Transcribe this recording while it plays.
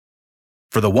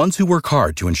For the ones who work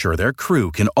hard to ensure their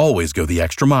crew can always go the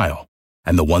extra mile,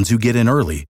 and the ones who get in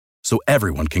early so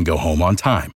everyone can go home on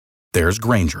time, there's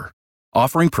Grainger,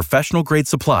 offering professional-grade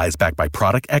supplies backed by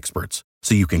product experts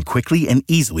so you can quickly and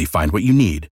easily find what you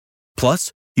need.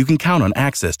 Plus, you can count on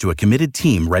access to a committed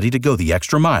team ready to go the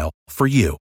extra mile for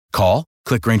you. Call,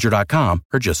 click Grainger.com,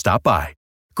 or just stop by.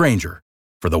 Grainger,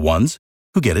 for the ones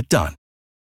who get it done.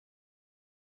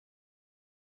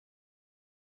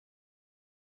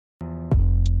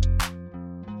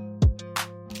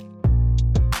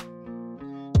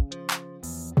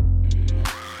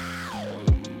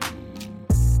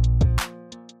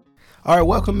 All right,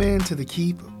 welcome into the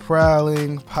Keep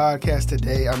Prowling podcast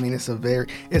today. I mean,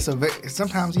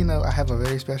 sometimes, I have a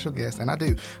very special guest, and I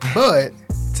do. But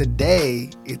today,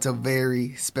 it's a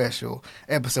very special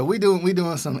episode. We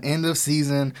doing some end of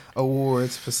season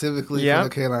awards specifically for the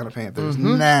Carolina Panthers.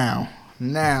 Mm-hmm.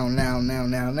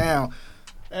 Now.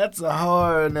 That's a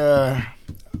hard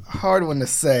one to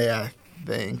say, I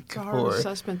think. It's a hard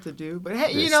assessment to do. But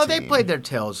hey, they team. Played their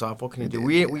tails off. What can you do?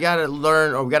 We got to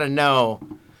learn, or we got to know.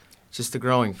 Just the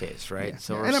growing phase, right? Yeah.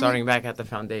 So we're starting back at the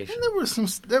foundation. And there was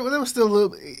still a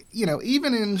little,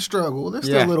 even in struggle, there's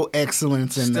still a little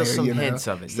excellence in there. Still some hints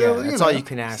of it. That's all you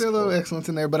can ask. Still a little excellence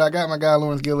in there. But I got my guy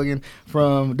Lawrence Gilligan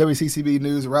from WCCB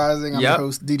News Rising. I'm the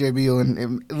host, DJ Beal,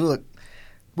 and look,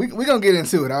 we're going to get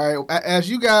into it, all right? As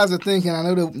you guys are thinking, I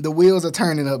know the wheels are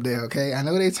turning up there, okay? I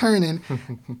know they're turning.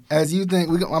 As you think,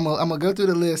 I'm going to go through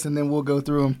the list, and then we'll go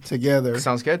through them together.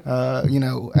 Sounds good.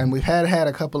 And we've had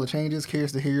a couple of changes.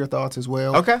 Curious to hear your thoughts as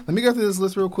well. Okay. Let me go through this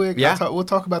list real quick. Yeah. We'll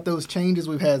talk about those changes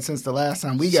we've had since the last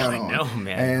time we got on. I know,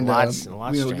 man. And lots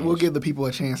we'll give the people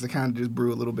a chance to kind of just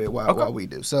brew a little bit while we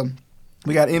do. So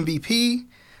we got MVP.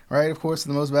 Right, of course,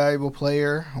 the most valuable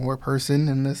player or person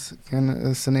in this kind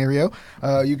of scenario.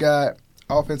 You got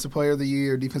Offensive Player of the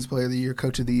Year, Defensive Player of the Year,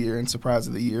 Coach of the Year, and Surprise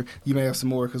of the Year. You may have some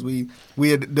more because we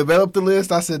had developed the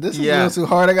list. I said this is a little too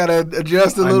hard. I got to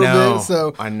adjust a little bit.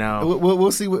 So I know.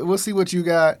 We'll see what you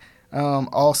got.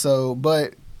 Also,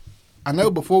 but I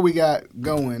know before we got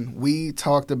going, we're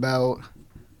talking about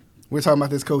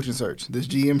this coaching search, this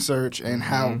GM search, and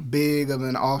how big of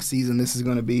an offseason this is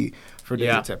going to be for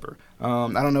David Tepper.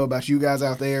 I don't know about you guys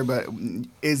out there, but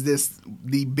is this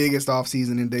the biggest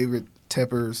offseason in David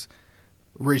Tepper's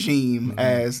regime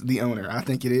as the owner? I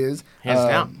think it is. Hands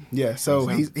down. Yeah, so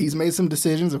he's made some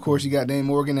decisions. Of course, you got Dane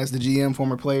Morgan as the GM,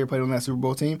 former player, played on that Super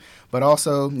Bowl team. But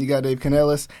also, you got Dave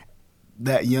Canellis,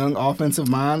 that young offensive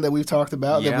mind that we've talked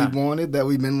about, that we wanted, that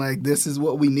we've been like, this is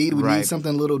what we need. We need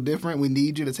something a little different. We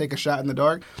need you to take a shot in the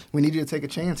dark. We need you to take a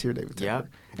chance here, David Tepper. Yeah.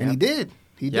 And he did.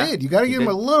 He did. You got to give him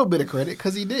a little bit of credit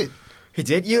because he did. He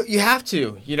did. You have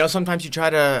to. Sometimes you try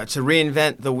to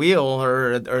reinvent the wheel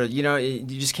or you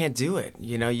just can't do it.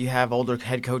 You have older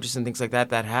head coaches and things like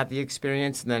that had the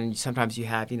experience, and then sometimes you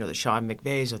have, the Sean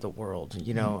McVays of the world,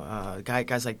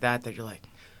 guys like that you're like,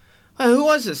 oh, who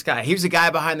was this guy? He was the guy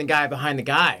behind the guy behind the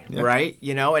guy, right?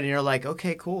 And you're like,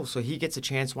 okay, cool. So he gets a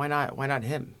chance. Why not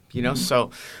him?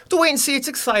 So to wait and see. It's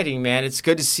exciting, man. It's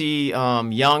good to see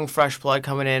young, fresh blood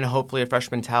coming in, hopefully a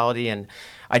fresh mentality. And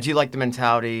I do like the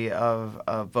mentality of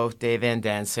both Dave and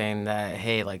Dan saying that,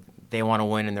 hey, like, they want to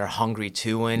win and they're hungry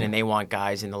to win, and they want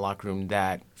guys in the locker room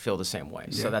that feel the same way.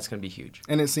 So that's going to be huge.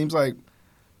 And it seems like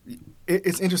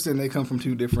it's interesting they come from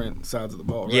two different sides of the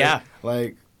ball, right? Yeah.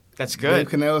 Like, that's good.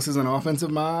 Dave Canellis is an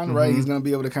offensive mind, right? He's going to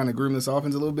be able to kind of groom this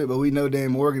offense a little bit, but we know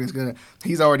Dan Morgan is going to –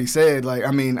 he's already said, like,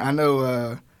 I mean, I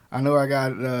know I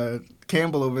got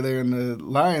Campbell over there in the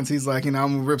Lions. He's like, I'm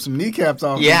going to rip some kneecaps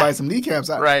off and bite some kneecaps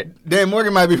out. Right. Dan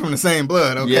Morgan might be from the same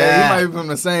blood, okay? Yeah. He might be from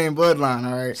the same bloodline,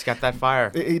 all right? He's got that fire.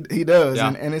 He does,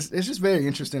 yeah. and it's just very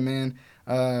interesting, man.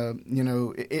 I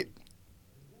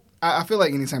feel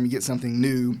like anytime you get something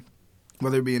new,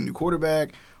 whether it be a new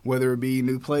quarterback, whether it be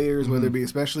new players, whether it be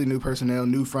especially new personnel,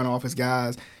 new front office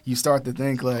guys, you start to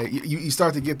think like you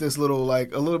start to get this little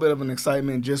like a little bit of an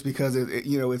excitement just because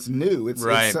it's new. It's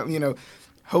something,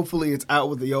 hopefully it's out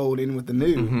with the old, in with the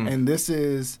new. And this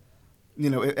is,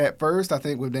 at first I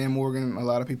think with Dan Morgan, a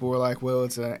lot of people were like, well,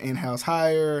 it's an in-house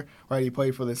hire, right? He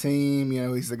played for the team,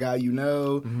 he's the guy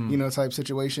type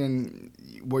situation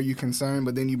where you're concerned,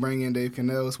 but then you bring in Dave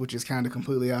Canellis, which is kind of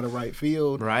completely out of right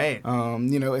field. Right.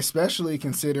 Especially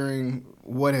considering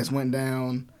what has went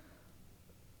down,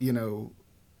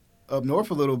 up north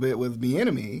a little bit with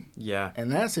Bieniemy. Yeah.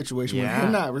 And that situation with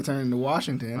him not returning to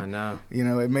Washington. I know.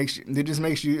 It just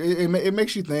makes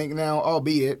you think now,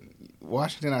 albeit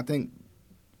Washington, I think,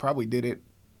 probably did it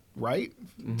right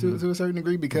to a certain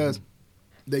degree because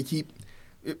they keep.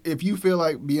 If you feel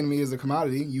like Bieniemy is a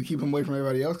commodity, you keep him away from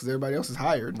everybody else because everybody else is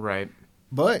hired. Right.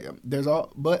 But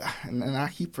and I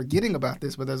keep forgetting about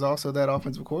this, but there's also that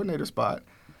offensive coordinator spot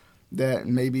that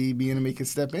maybe Bieniemy could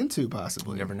step into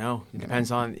possibly. You never know. It depends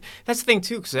on – that's the thing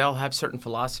too, because they all have certain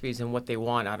philosophies and what they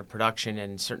want out of production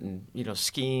and certain,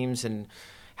 schemes and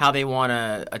how they want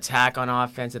to attack on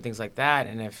offense and things like that.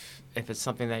 And if it's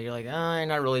something that you're like, I'm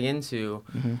not really into,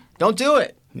 don't do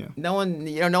it. Yeah. No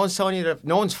one's telling you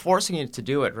no one's forcing you to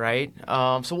do it, right?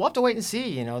 So we'll have to wait and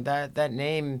see. That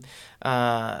name.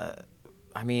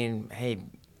 Hey,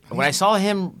 when I saw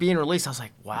him being released, I was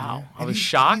like, wow. I was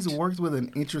shocked. He's worked with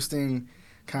an interesting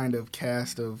kind of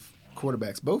cast of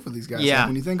quarterbacks, both of these guys. Yeah. Like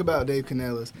when you think about Dave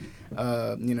Canellis,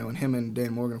 and him and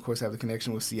Dan Morgan, of course, have the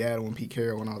connection with Seattle and Pete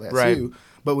Carroll and all that too.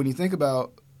 But when you think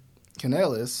about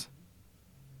Canellis,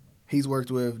 he's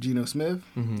worked with Geno Smith.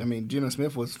 I mean, Geno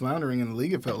Smith was floundering in the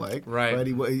league, it felt like.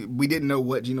 Right. We didn't know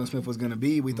what Geno Smith was going to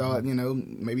be. We thought,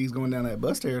 maybe he's going down that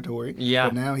bust territory. Yeah.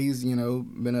 But now he's, been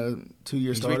a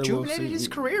 2-year starter. He's rejuvenated his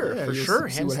career, for sure,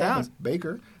 hands down.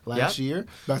 Baker last year,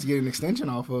 about to get an extension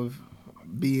off of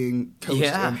being coached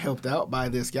and helped out by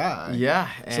this guy. Yeah.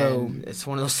 And so it's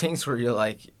one of those things where you're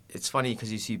like, it's funny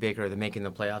because you see Baker, they're making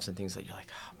the playoffs and things like, you're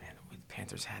like, oh, man, the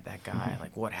Panthers had that guy.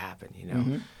 Like, what happened,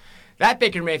 That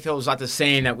Baker Mayfield was not the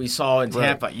same that we saw in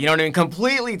Tampa. Right. You know what I mean?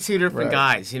 Completely two different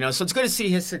guys, So it's good to see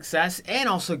his success and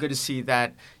also good to see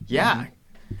that, Dave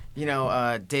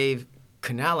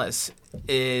Canellis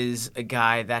is a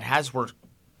guy that has worked.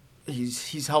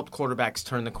 He's helped quarterbacks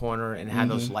turn the corner and have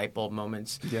those light bulb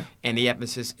moments. Yeah. And the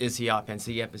emphasis is the offense.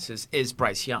 The emphasis is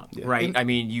Bryce Young, right? I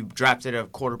mean, you drafted a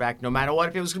quarterback no matter what.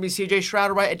 If it was going to be C.J.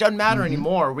 Stroud, right? It doesn't matter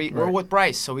anymore. We're with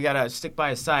Bryce, so we got to stick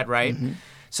by his side, right?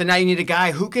 So now you need a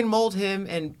guy who can mold him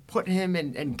and put him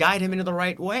and guide him into the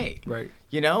right way. Right.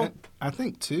 And I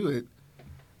think, too,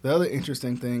 the other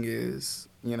interesting thing is,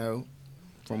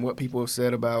 from what people have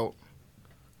said about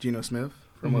Geno Smith,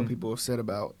 from what people have said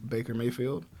about Baker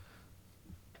Mayfield,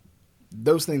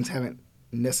 those things haven't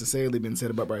necessarily been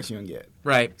said about Bryce Young yet.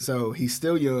 Right. So he's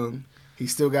still young.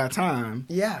 He's still got time.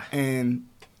 Yeah. And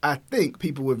I think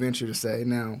people would venture to say,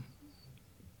 now,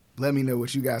 let me know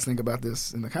what you guys think about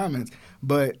this in the comments.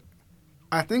 But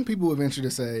I think people would venture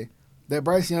to say that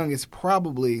Bryce Young is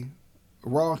probably,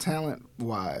 raw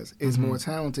talent-wise, is more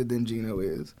talented than Geno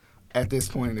is at this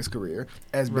point in his career,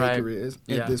 as Baker is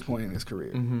at this point in his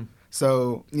career.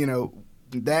 So,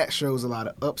 that shows a lot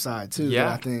of upside, too, that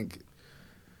I think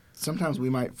sometimes we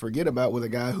might forget about with a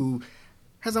guy who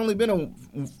has only been a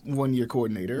one-year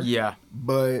coordinator. Yeah.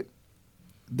 But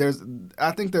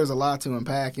I think there's a lot to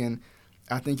unpack, and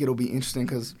I think it'll be interesting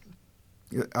because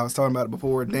I was talking about it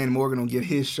before. Dan Morgan will get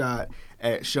his shot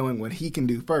at showing what he can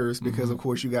do first because, of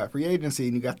course, you got free agency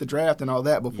and you got the draft and all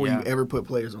that before you ever put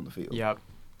players on the field. Yep.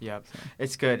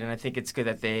 It's good, and I think it's good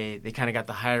that they kind of got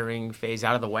the hiring phase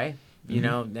out of the way,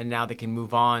 and now they can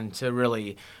move on to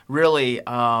really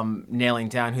nailing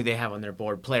down who they have on their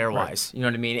board player-wise, you know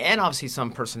what I mean? And obviously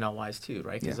some personnel-wise too,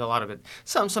 right? Because a lot of it,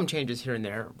 some changes here and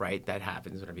there, right, that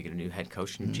happens whenever you get a new head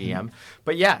coach and new GM.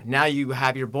 But now you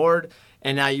have your board,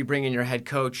 and now you bring in your head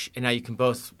coach, and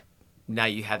now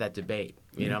you have that debate.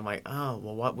 I'm like, oh,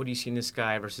 well, what do you see in this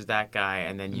guy versus that guy?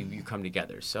 And then you come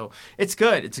together. So it's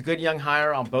good. It's a good young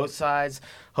hire on both sides.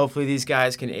 Hopefully these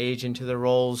guys can age into their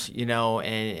roles,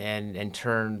 and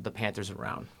turn the Panthers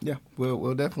around. Yeah,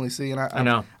 we'll definitely see. And I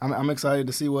know. I'm excited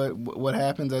to see what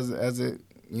happens as it,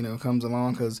 comes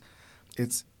along because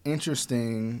it's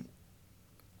interesting,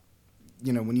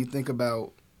 when you think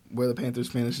about where the Panthers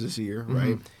finished this year,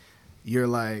 right? You're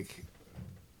like...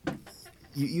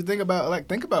 You think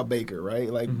about Baker, right?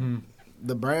 Like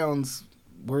the Browns,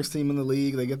 worst team in the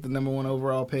league. They get the number 1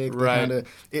 overall pick. Right.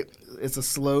 It's a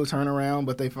slow turnaround,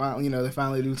 but they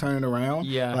finally do turn it around.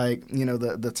 Yeah. Like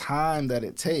the time that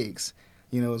it takes,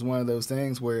 is one of those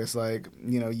things where it's like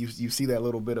you see that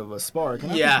little bit of a spark,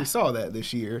 and I think we saw that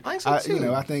this year. I think so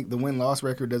too. I think the win-loss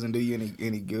record doesn't do you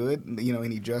any good,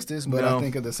 any justice. But I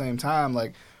think at the same time,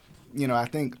 like I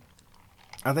think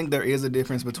there is a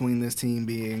difference between this team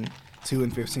being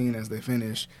 2-15 as they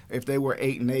finish. If they were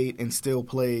 8-8 and still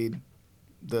played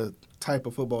the type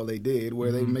of football they did,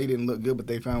 where they made it look good, but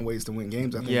they found ways to win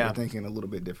games, I think they're thinking a little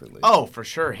bit differently. Oh, for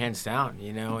sure, hands down.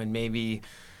 And maybe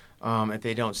if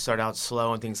they don't start out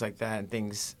slow and things like that, and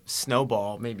things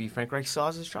snowball, maybe Frank Reich still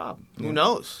has his job. Yeah. Who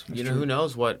knows? Who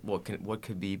knows what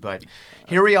could be? But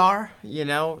here we are,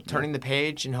 turning the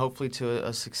page and hopefully to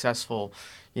a successful,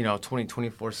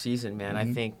 2024 season. Man,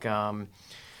 I think.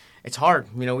 It's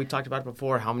hard. We talked about it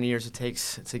before, how many years it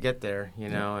takes to get there,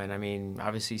 and I mean,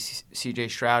 obviously C.J.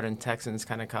 Stroud and Texans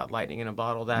kind of caught lightning in a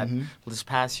bottle that this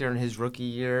past year in his rookie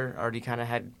year already kind of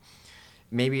had,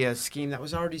 maybe a scheme that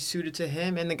was already suited to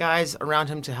him and the guys around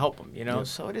him to help him, Yeah.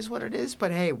 So it is what it is.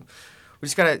 But, hey, we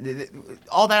just got to –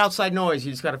 all that outside noise,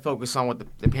 you just got to focus on what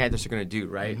the Panthers are going to do,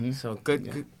 right? Mm-hmm. So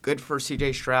good for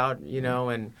C.J. Stroud,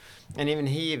 and even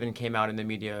he came out in the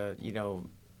media,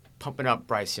 pumping up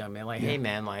Bryce Young, man. Like, hey,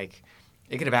 man, like –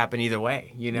 it could have happened either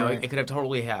way, Right. It could have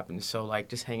totally happened. So,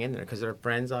 just hang in there because they're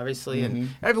friends, obviously, and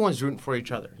everyone's rooting for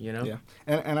each other, Yeah,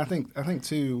 and I think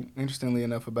too, interestingly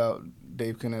enough, about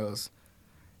Dave Cannell's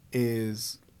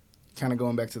is kind of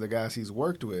going back to the guys he's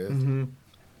worked with. Mm-hmm.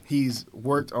 He's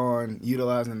worked on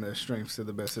utilizing their strengths to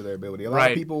the best of their ability. A lot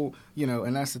Right. of people,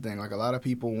 and that's the thing. Like a lot of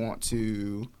people want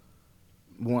to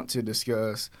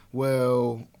discuss.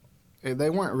 Well, they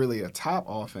weren't really a top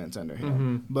offense under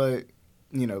him, but.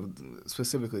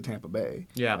 Specifically Tampa Bay.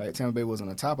 Yeah. Right? Tampa Bay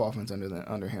wasn't a top offense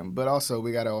under him. But also,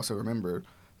 we got to also remember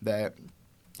that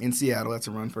in Seattle, that's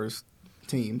a run-first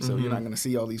team. So you're not going to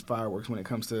see all these fireworks when it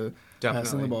comes to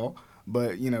passing the ball.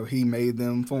 But, he made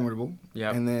them formidable.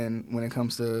 Yep. And then when it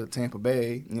comes to Tampa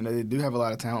Bay, they do have a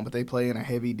lot of talent, but they play in a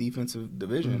heavy defensive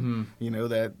division,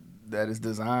 that is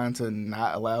designed to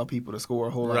not allow people to score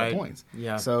a whole lot of points.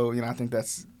 Yeah. So, I think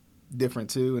that's different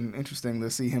too, and interesting to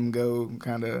see him go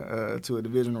kind of to a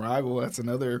division rival. That's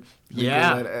another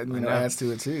that adds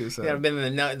to it too. So yeah,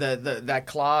 been that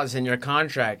clause in your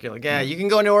contract. You're like, you can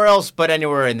go anywhere else, but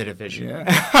anywhere in the division.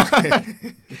 Yeah.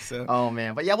 So. Oh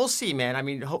man, but we'll see, man. I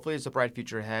mean, hopefully it's a bright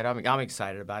future ahead. I'm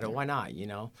excited about it. Why not?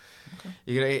 Okay.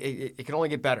 It can only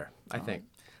get better. I think.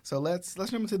 So let's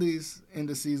jump into these end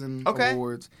of season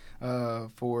awards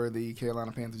for the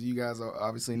Carolina Panthers. You guys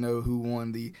obviously know who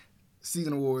won the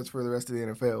season awards for the rest of the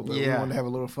NFL, but we wanted to have a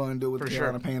little fun, do it with the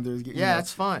Carolina Panthers.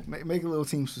 It's fun. Make it a little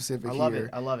team specific. I love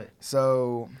it.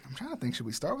 So I'm trying to think, should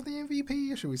we start with the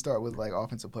MVP or should we start with like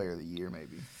Offensive Player of the Year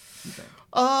maybe? You think?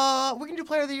 We can do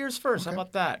Player of the Years first. Okay. How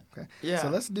about that? Okay. Yeah.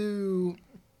 So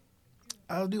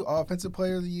I'll do Offensive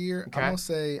Player of the Year. Okay. I'm going to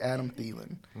say Adam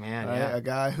Thielen. Man, a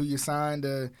guy who you signed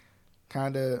to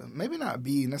kind of maybe not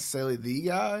be necessarily the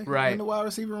guy in the wide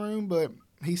receiver room, but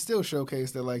he still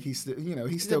showcased that, like, he's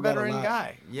still got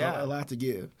a lot to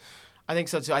give. I think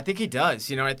so too. I think he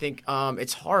does. I think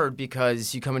it's hard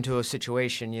because you come into a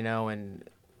situation, and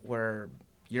where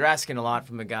you're asking a lot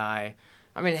from a guy.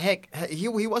 I mean, heck, he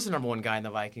was the number one guy in the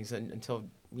Vikings until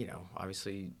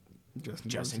obviously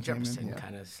Justin Jefferson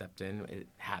kind of stepped in. It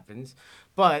happens,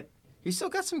 but. He's still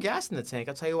got some gas in the tank.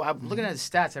 I'll tell you what, I'm looking at his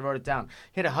stats. I wrote it down.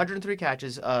 He had 103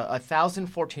 catches,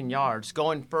 1,014 yards.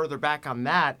 Going further back on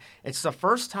that, it's the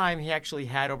first time he actually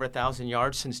had over 1,000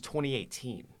 yards since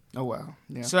 2018. Oh, wow.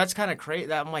 Yeah. So that's kind of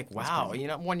crazy. I'm like, wow.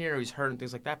 1 year he was hurt and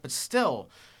things like that. But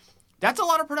still, that's a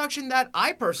lot of production that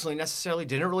I personally necessarily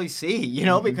didn't really see,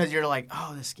 because you're like,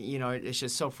 oh, this, it's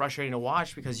just so frustrating to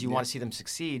watch because you want to see them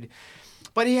succeed.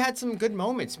 But he had some good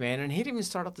moments, man, and he didn't even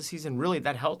start off the season really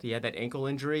that healthy. He had that ankle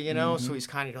injury, so he's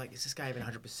kind of like, is this guy even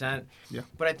 100%? Yeah.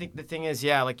 But I think the thing is,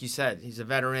 like you said, he's a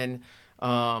veteran.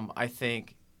 I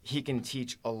think he can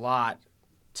teach a lot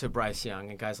to Bryce Young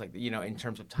and guys like, in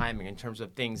terms of timing, in terms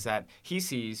of things that he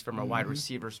sees from a wide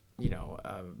receiver's,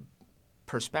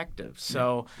 perspective.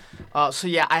 So,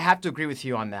 I have to agree with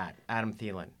you on that, Adam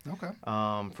Thielen. Okay.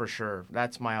 For sure.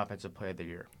 That's my Offensive Player of the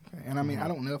Year. Okay. And I mean, I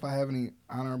don't know if I have any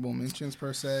honorable mentions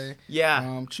per se. Yeah.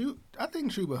 I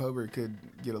think Chuba Hubbard could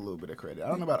get a little bit of credit. I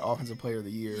don't know about Offensive Player of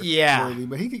the Year. Yeah. Worthy,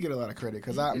 but he could get a lot of credit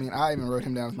because I even wrote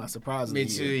him down as my surprise of the year.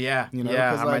 Me too. Yeah.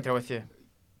 I'm right there with you.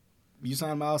 You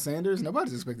signed Miles Sanders.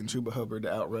 Nobody's expecting Chuba Hubbard to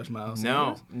outrush Miles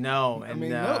Sanders. No. I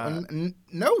mean,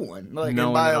 no one. Like,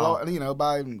 no by one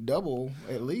by double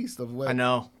at least of what I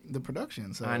know the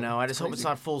production. So I know. I just hope it's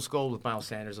not full gold with Miles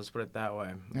Sanders. Let's put it that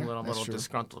way. I'm a little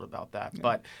disgruntled about that,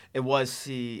 but it was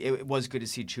good to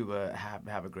see Chuba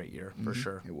have a great year for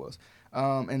sure. It was.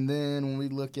 And then when we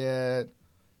look at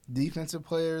Defensive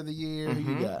Player of the Year,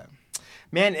 who you got?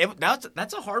 Man,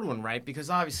 that's a hard one, right? Because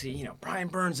obviously, Brian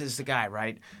Burns is the guy,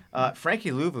 right?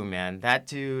 Frankie Louvu, man, that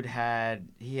dude had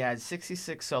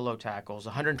 66 solo tackles,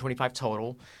 125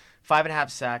 total, 5.5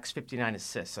 sacks, 59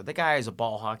 assists. So the guy is a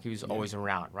ball hawk. He was always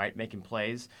around, right, making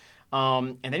plays.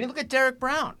 And then you look at Derek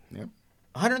Brown. Yep.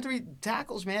 103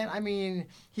 tackles, man. I mean,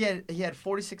 he had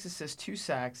 46 assists, 2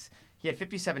 sacks. He had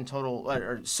 57 total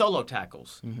or solo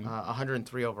tackles,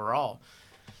 103 overall.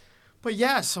 But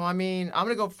yeah, so I mean, I'm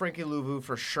gonna go Frankie Louvu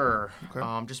for sure,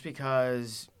 just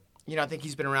because I think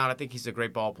he's been around. I think he's a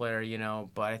great ball player,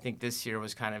 But I think this year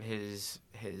was kind of his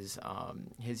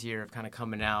year of kind of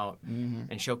coming out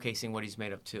and showcasing what he's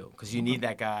made of too, because you need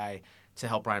that guy to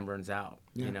help Brian Burns out,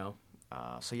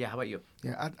 So yeah, how about you?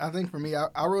 Yeah, I think for me,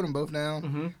 I wrote them both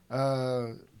down,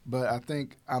 but I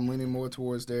think I'm leaning more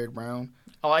towards Derek Brown.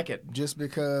 I like it. Just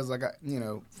because,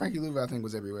 Frankie Louvu, I think,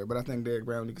 was everywhere, but I think Derek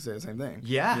Brown, you could say the same thing.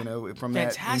 Yeah. From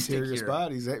Fantastic that interior here.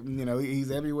 spot,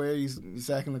 he's everywhere. He's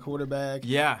sacking the quarterback.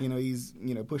 Yeah. He's,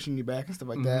 pushing you back and stuff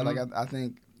like that. Like, I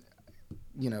think,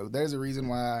 there's a reason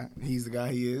why he's the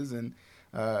guy he is, and,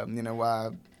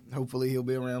 why hopefully he'll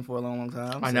be around for a long, long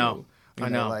time. I know.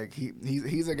 Like,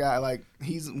 he's a guy, like,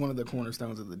 he's one of the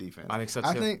cornerstones of the defense. I think so,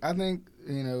 too. I think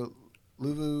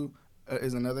Louvu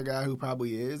is another guy who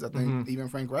probably is. I think even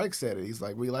Frank Reich said it. He's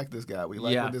like, we like this guy. We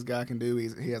like what this guy can do.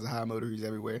 He has a high motor. He's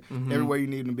everywhere. Everywhere you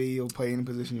need him to be, he'll play any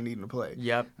position you need him to play.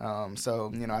 Yep.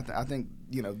 So, I think,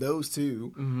 those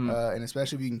two, and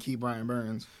especially if you can keep Brian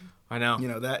Burns. I know.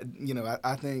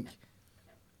 I think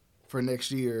for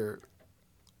next year,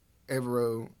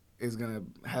 Evero is going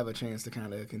to have a chance to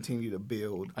kind of continue to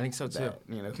build. I think so, too.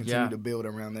 Continue to build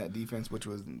around that defense, which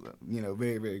was,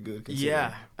 very, very good.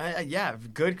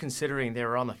 Good considering they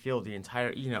were on the field the entire,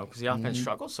 because the offense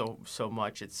struggles so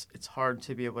much. It's hard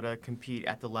to be able to compete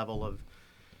at the level of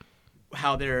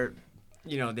how they're,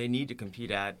 they need to compete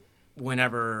at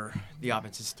whenever the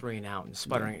offense is 3 and out and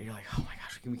sputtering. You're like, oh my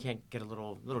gosh, we can't get a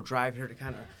little drive here to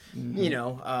kind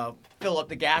of, fill up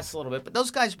the gas a little bit. But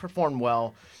those guys performed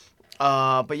well.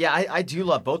 But yeah, I do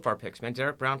love both of our picks, man.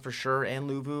 Derek Brown for sure and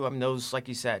Louvu. I mean, those, like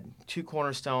you said, 2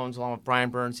 cornerstones along with Brian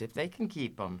Burns. If they can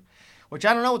keep them, which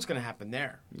I don't know what's going to happen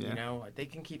there. Yeah. They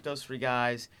can keep those 3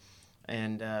 guys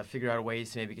and figure out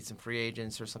ways to maybe get some free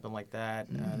agents or something like that.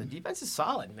 The defense is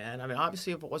solid, man. I mean,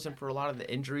 obviously, if it wasn't for a lot of the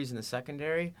injuries in the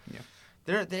secondary,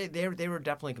 they were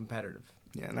definitely competitive.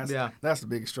 Yeah, and that's the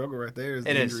big struggle right there is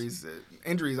injuries.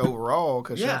 Injuries overall,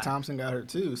 because Shaq Thompson got hurt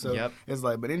too. So it's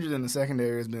like, but injuries in the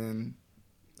secondary has been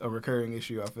a recurring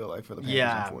issue, I feel like, for the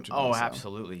Panthers, unfortunately. Oh, so.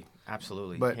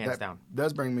 absolutely. But hands that down.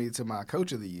 does bring me to my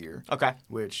coach of the year, okay,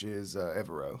 which is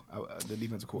Evero, the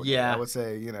defensive coordinator. Yeah. I would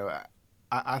say,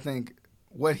 I think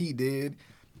what he did,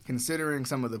 considering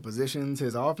some of the positions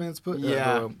his offense put,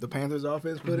 the Panthers'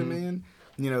 offense put him in,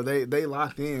 they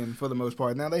locked in for the most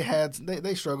part. Now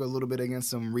they struggled a little bit against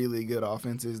some really good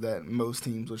offenses that most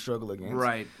teams would struggle against.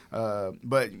 Right.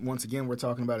 But once again, we're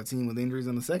talking about a team with injuries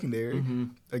in the secondary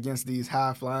against these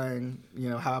high flying,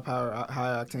 high power,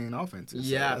 high octane offenses.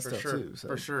 Yeah, so for sure. too, so.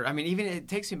 For sure. I mean, even it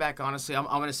takes me back. Honestly, I'm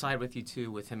going to side with you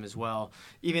too with him as well.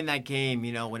 Even that game,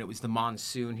 when it was the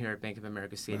monsoon here at Bank of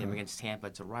America Stadium against Tampa,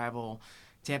 it's a rival.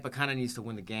 Tampa kind of needs to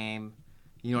win the game.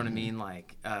 You know what I mean?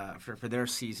 Like, for their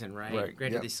season, right?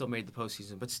 Granted, they still made the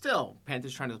postseason. But still,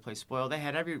 Panthers trying to play spoil. They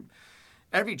had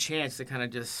every chance to kind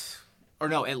of just – or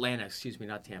no, Atlanta, excuse me,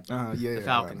 not Tampa. The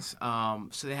Falcons.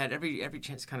 So they had every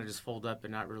chance to kind of just fold up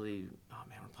and not really – oh,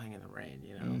 man, we're playing in the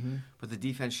rain, But the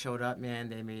defense showed up, man.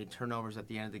 They made turnovers at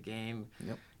the end of the game.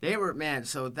 Yep. They were – man,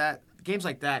 so that – games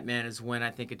like that, man, is when I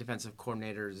think a defensive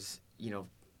coordinator's,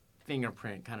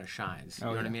 fingerprint kind of shines. You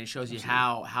know what I mean? It shows you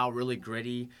how really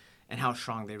gritty – and how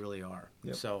strong they really are.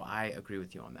 Yep. So I agree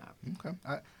with you on that.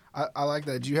 Okay. I like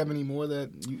that. Do you have any more that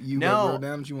you wrote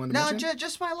down that you wanted to mention? No,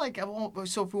 just my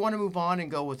so if we want to move on and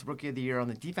go with Rookie of the Year on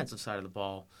the defensive side of the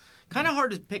ball, kind of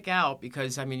hard to pick out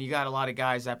because, I mean, you got a lot of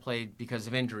guys that played because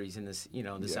of injuries in this,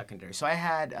 in the secondary. So I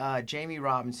had Jamie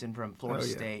Robinson from Florida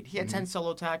State. He had 10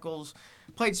 solo tackles,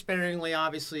 played sparingly,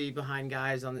 obviously, behind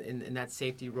guys in that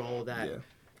safety role that –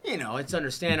 it's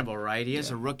understandable, right? He is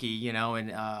a rookie,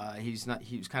 and he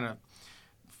was kind of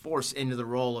forced into the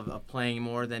role of playing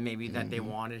more than maybe that they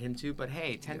wanted him to. But,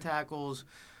 hey, 10 tackles,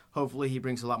 hopefully he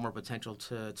brings a lot more potential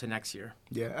to next year.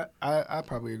 Yeah, I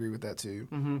probably agree with that, too.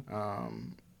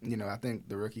 I think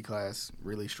the rookie class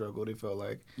really struggled, it felt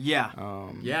like.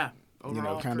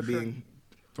 Overall, kind of being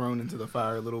thrown into the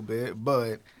fire a little bit.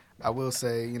 But I will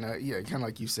say, kind of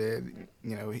like you said,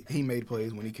 he made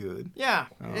plays when he could. Yeah,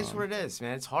 it is what it is,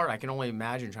 man. It's hard. I can only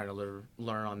imagine trying to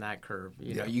learn on that curve.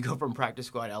 You go from practice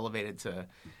squad elevated to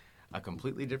a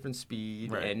completely different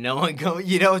speed, and no one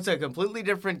it's a completely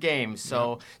different game.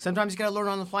 So sometimes you got to learn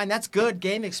on the fly, and that's good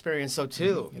game experience, though,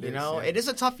 too. It is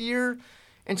a tough year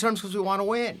in terms because we want to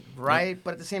win, right?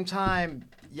 But at the same time,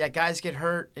 guys get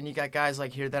hurt, and you got guys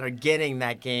like here that are getting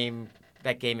that game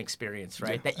experience,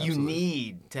 right? That you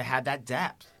need to have that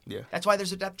depth. Yeah. That's why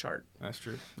there's a depth chart. That's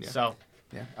true. Yeah. So.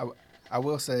 Yeah. I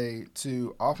will say,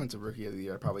 to Offensive Rookie of the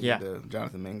Year, I'd probably give to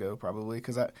Jonathan Mingo, probably,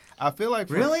 because I feel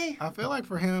like I feel like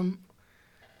for him,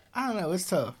 I don't know, it's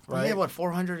tough, right? He had,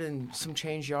 400 and some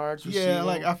change yards? Yeah,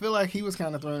 I feel like he was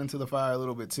kind of thrown into the fire a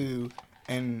little bit, too.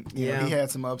 And he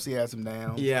had some ups, he had some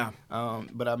downs. Yeah.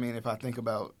 But I mean, if I think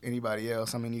about anybody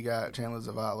else, I mean, you got Chandler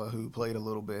Zavala, who played a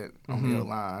little bit on the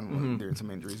O-line during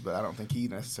some injuries, but I don't think he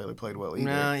necessarily played well either.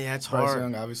 No, it's Bryce hard.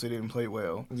 Young obviously didn't play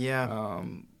well. Yeah.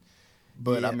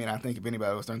 But, I mean, I think if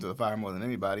anybody was thrown to the fire more than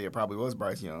anybody, it probably was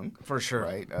Bryce Young. For sure.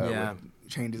 Right? With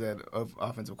changes of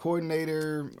offensive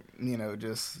coordinator,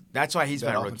 just... That's why he's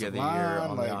my rookie of the year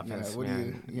on the offense,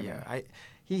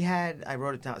 I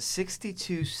wrote it down,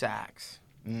 62 sacks.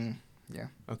 Yeah.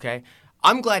 Okay?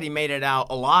 I'm glad he made it out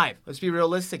alive. Let's be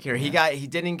realistic here. Yeah. He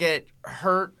didn't get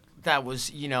hurt. That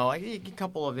was, a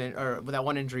couple of that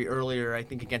one injury earlier, I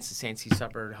think, against the Saints he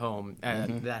suffered at home,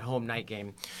 that home night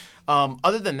game.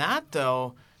 Other than that,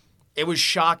 though, it was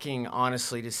shocking,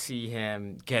 honestly, to see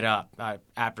him get up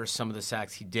after some of the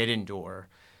sacks he did endure.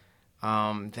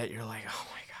 That you're like, oh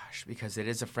my gosh, because it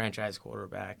is a franchise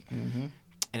quarterback, and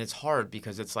it's hard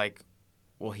because it's like,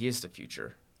 well, he is the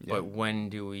future, but when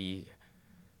do we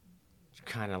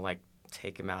kind of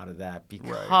take him out of that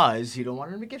because you don't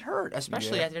want him to get hurt,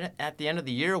 especially at the end of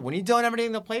the year when you don't have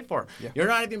anything to play for. Yeah. You're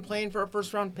not even playing for a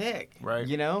first-round pick, right?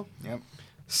 Yep.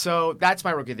 So that's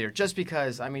my rookie of the year, just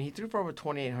because, he threw for over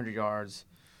 2,800 yards,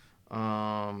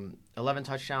 11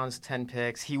 touchdowns, 10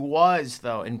 picks. He was,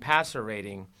 though, in passer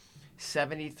rating,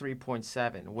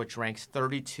 73.7, which ranks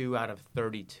 32 out of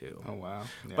 32. Oh, wow.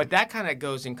 Yeah. But that kind of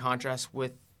goes in contrast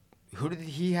with who did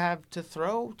he have to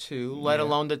throw to, let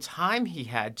alone the time he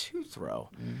had to throw,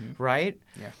 right?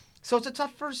 Yeah. So it's a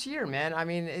tough first year, man.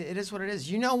 It is what it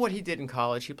is. You know what he did in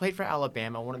college. He played for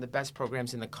Alabama, one of the best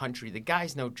programs in the country. The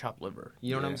guy's no chopped liver.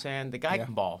 You know what I'm saying? The guy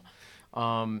can ball.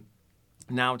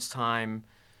 Now it's time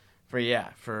for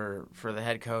the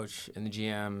head coach and the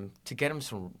GM to get him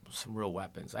some real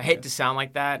weapons. I hate to sound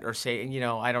like that or say,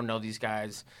 I don't know these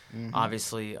guys,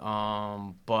 obviously,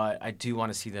 but I do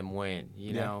want to see them win,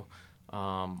 you know.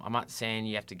 I'm not saying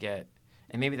you have to get,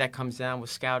 and maybe that comes down with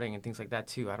scouting and things like that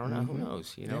too. I don't know. Who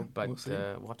knows, but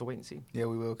we'll have to wait and see. Yeah,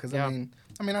 we will. Because, I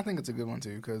think it's a good one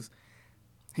too because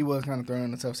he was kind of thrown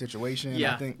in a tough situation.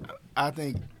 Yeah. I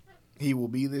think he will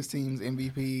be this team's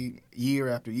MVP year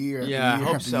after year. I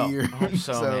hope so. I hope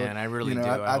so, man. I really do.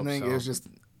 I think it was just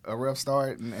a rough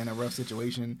start and a rough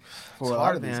situation for a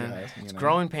lot of these guys. It's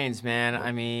growing pains,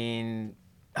 man.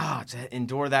 To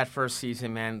endure that first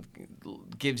season, man,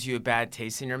 gives you a bad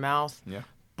taste in your mouth. Yeah.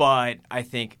 But I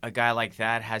think a guy like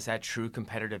that has that true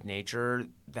competitive nature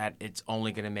that it's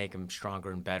only going to make him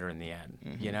stronger and better in the end,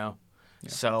 Yeah.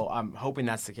 So I'm hoping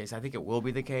that's the case. I think it will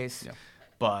be the case,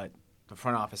 but the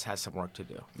front office has some work to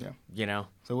do. Yeah.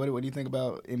 So what do you think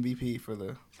about MVP for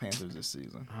the Panthers this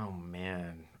season? Oh,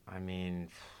 man.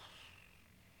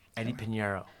 Eddie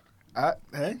Pinheiro.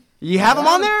 Hey. You have him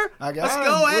on there? I got Let's him.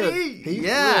 go, Eddie.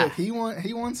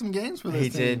 He won some games for this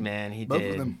team. He did, man. He Both did.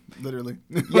 Both of them, literally.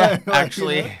 Yeah,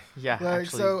 actually. Actually.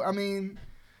 So,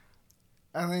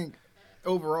 I think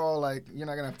overall, you're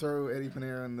not going to throw Eddie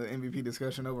Pinheiro in the MVP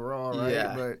discussion overall, right?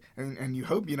 Yeah. But and you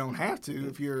hope you don't have to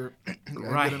if you're a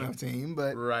good enough team.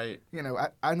 But I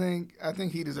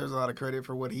think he deserves a lot of credit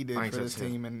for what he did for this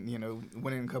team and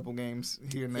winning a couple games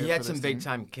here and there. He had some big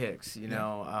time kicks. He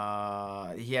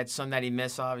had some that he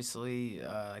missed, obviously.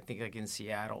 I think in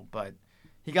Seattle, but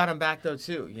he got him back though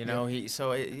too. It's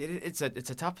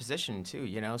a tough position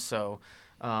too. So.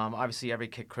 Obviously, every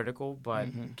kick critical,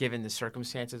 but given the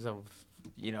circumstances of,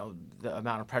 the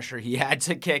amount of pressure he had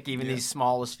to kick, even these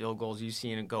smallest field goals, you've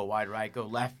seen it go wide right, go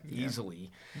left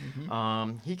easily.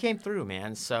 He came through,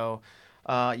 man. So,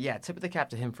 tip of the cap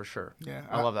to him for sure. Yeah,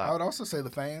 I love that. I would also say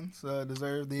the fans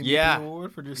deserve the MVP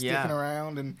award for just sticking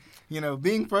around and,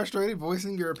 being frustrated,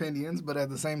 voicing your opinions, but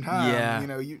at the same time,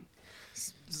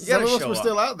 some of us were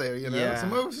still out there,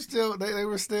 Some of us were still, they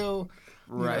were still,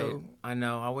 right. I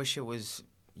know. I wish it was...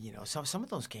 some of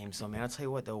those games, though, man, I'll tell you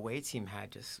what, the away team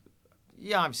had just...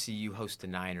 obviously you host the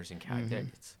Niners and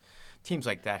Cowboys. Teams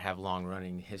like that have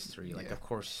long-running history. Of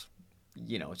course,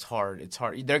 it's hard. It's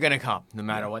hard. They're going to come. No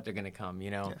matter what, they're going to come,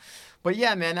 Yeah. But,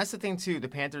 man, that's the thing, too. The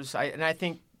Panthers, I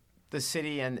think the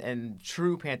city and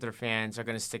true Panther fans are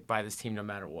going to stick by this team no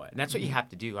matter what. And that's what you have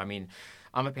to do. I'm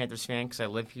a Panthers fan because I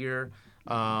live here.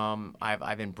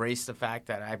 I've embraced the fact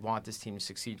that I want this team to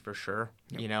succeed for sure.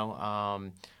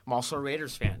 I'm also a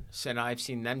Raiders fan, and I've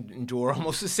seen them endure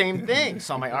almost the same thing.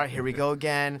 So I'm like, all right, here we go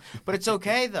again. But it's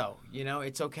okay, though.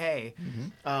 It's okay.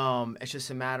 It's just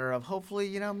a matter of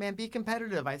hopefully, man, be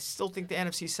competitive. I still think the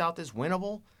NFC South is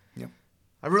winnable. Yeah,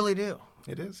 I really do.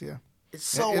 It is, yeah. It's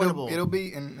so winnable. It'll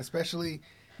be, and especially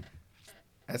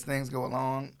as things go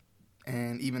along.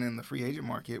 And even in the free agent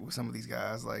market with some of these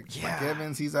guys, like Mike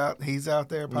Evans, he's out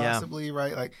there possibly,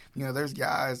 right? There's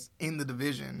guys in the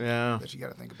division that you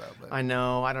got to think about. But. I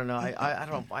know. I don't know. I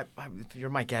don't. If you're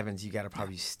Mike Evans, you got to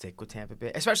probably stick with Tampa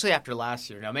Bay, especially after last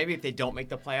year. Now, maybe if they don't make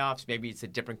the playoffs, maybe it's a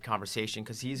different conversation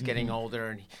because he's getting older,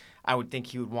 and I would think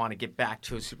he would want to get back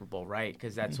to a Super Bowl, right?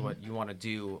 Because that's what you want to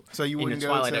do So you in the wouldn't go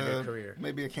twilight of your to career.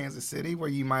 maybe a Kansas City where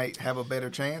you might have a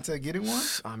better chance at getting one?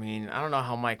 I mean, I don't know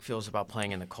how Mike feels about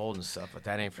playing in the cold and stuff, but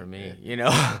that ain't for me. You know,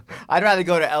 I'd rather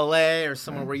go to L.A. or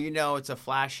somewhere where it's a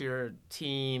flashier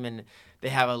team and they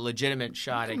have a legitimate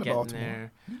shot at getting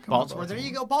there. Baltimore, there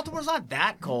you go. Baltimore's not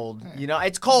that cold. You know,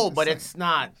 it's cold, but it's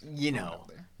not,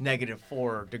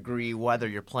 -4 weather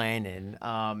you're playing in.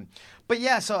 But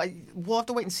yeah, so we'll have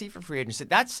to wait and see for free agency.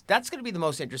 That's going to be the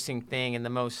most interesting thing and the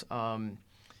most. We'll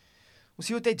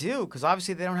see what they do because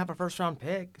obviously they don't have a first round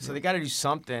pick, so they got to do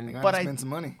something. They got to spend some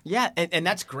money. Yeah, and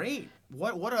that's great.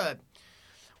 What a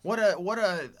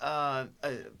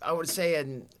I would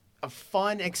say a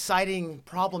fun, exciting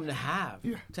problem to have.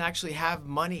 Yeah. To actually have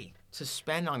money to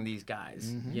spend on these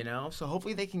guys, So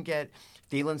hopefully they can get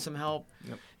Thielen some help.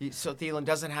 Yep. So Thielen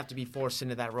doesn't have to be forced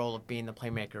into that role of being the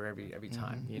playmaker every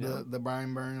time, The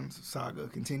Brian Burns saga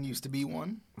continues to be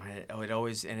one. It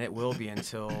always, and it will be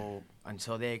until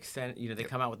they extend, they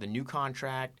come out with a new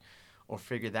contract or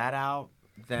figure that out,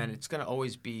 then it's going to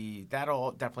always be,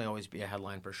 that'll definitely always be a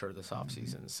headline for sure this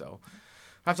offseason. So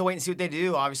we'll have to wait and see what they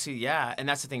do, obviously, yeah. And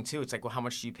that's the thing, too. It's like, well, how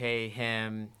much do you pay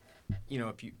him?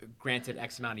 If you granted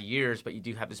X amount of years, but you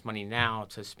do have this money now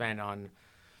to spend on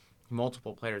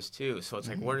multiple players too. So it's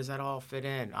like, where does that all fit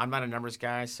in? I'm not a numbers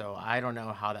guy, so I don't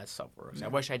know how that stuff works. I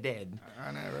wish I did.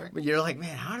 I know, right? But you're like,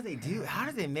 man, how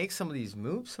do they make some of these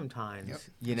moves sometimes?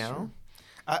 Yep, sure.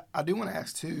 I do want to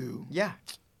ask too. Yeah.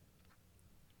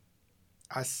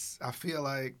 I feel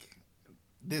like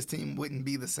this team wouldn't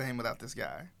be the same without this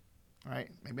guy, right?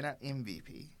 Maybe not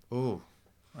MVP. Ooh.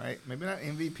 Right? Maybe not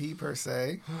MVP per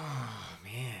se. Oh,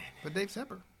 man. But Dave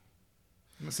Tepper.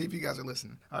 Let's see if you guys are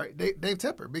listening. All right, Dave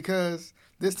Tepper, because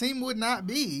this team would not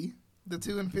be the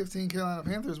 2-15 Carolina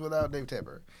Panthers without Dave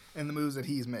Tepper and the moves that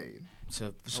he's made.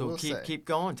 So keep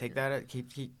going. Take that.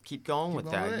 Keep going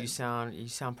with that. You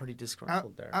sound pretty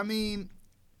disgruntled there. I mean,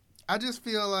 I just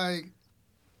feel like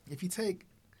if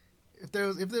there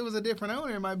was a different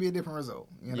owner, it might be a different result.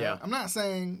 Yeah. I'm not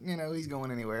saying he's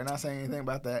going anywhere. I'm not saying anything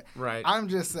about that. Right. I'm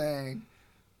just saying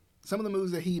some of the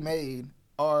moves that he made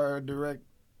are direct,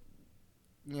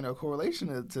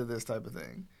 correlation to this type of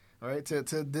thing, right? To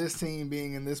this team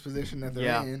being in this position that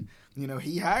they're in.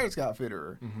 He hired Scott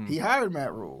Fitterer. Mm-hmm. He hired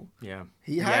Matt Rule. Yeah.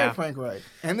 He hired Frank Reich,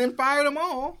 and then fired them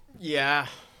all. Yeah.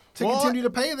 To continue to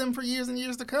pay them for years and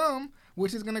years to come,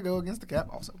 which is going to go against the cap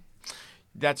also.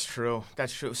 That's true.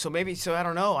 So I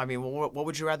don't know. I mean, what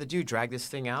would you rather do? Drag this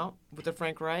thing out with the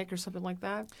Frank Reich or something like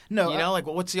that? No.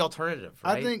 What's the alternative,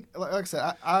 right? I think, like I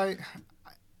said,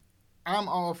 I'm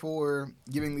all for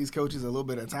giving these coaches a little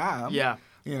bit of time. Yeah.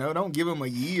 Don't give them a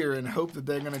year and hope that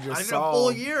they're going to just solve. A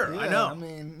full year. Yeah, I know.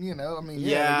 Give them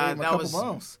that a couple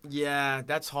months. Yeah,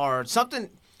 that's hard.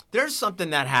 There's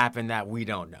something that happened that we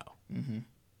don't know. Mm-hmm.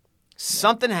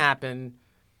 Something happened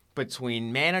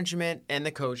between management and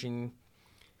the coaching.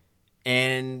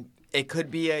 And it could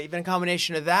be even a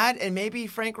combination of that, and maybe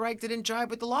Frank Reich didn't jive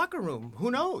with the locker room. Who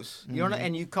knows? Mm-hmm.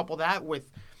 And you couple that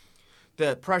with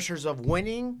the pressures of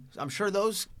winning. I'm sure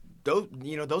those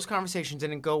conversations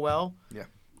didn't go well. Yeah.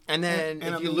 And then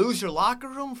if you lose your locker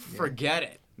room, forget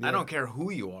it. Yeah. I don't care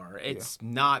who you are. It's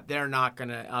not. They're not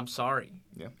gonna. I'm sorry.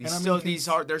 Yeah.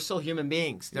 They're still human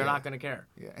beings. They're not gonna care.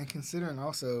 Yeah. And considering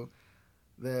also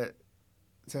that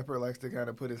Tepper likes to kind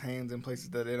of put his hands in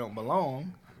places that they don't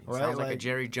belong. Right? Sounds like a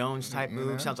Jerry Jones type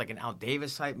move. Sounds like an Al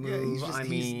Davis type move.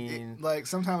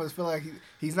 Sometimes I feel like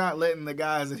he's not letting the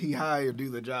guys that he hired do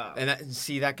the job. And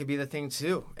that could be the thing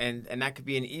too. And that could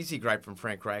be an easy gripe from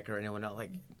Frank Reich or anyone else.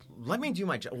 Like, let me do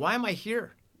my job. Why am I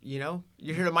here? You're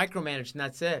here to micromanage, and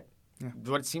that's it. Yeah.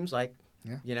 What it seems like.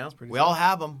 Yeah, we all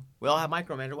have them. We all have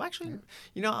micromanagers. Well, actually,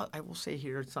 I will say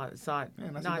here, it's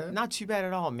not too bad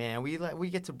at all, man. We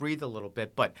get to breathe a little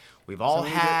bit, but we've all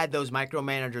had those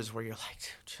micromanagers where you're like,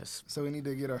 just. So we need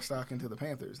to get our stock into the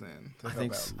Panthers then. I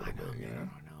think so. I don't know.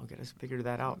 Get us figure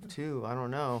that out too. I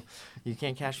don't know. You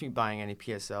can't catch me buying any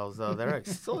PSLs though. They're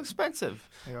still expensive.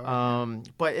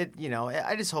 But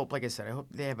I just hope, like I said, I hope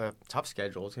they have a tough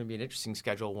schedule. It's going to be an interesting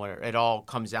schedule where it all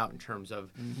comes out in terms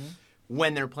of. Mm-hmm.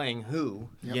 When they're playing who,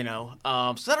 so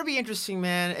that'll be interesting,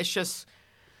 man. It's just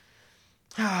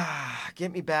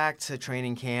get me back to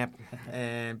training camp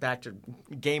and back to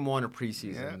game one of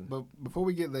preseason. Yeah, but before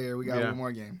we get there, we got one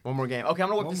more game. One more game. Okay, I'm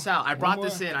gonna look this out. I brought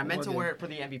this in. I meant to wear it for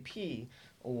the MVP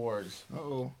awards.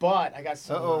 Uh-oh. But I got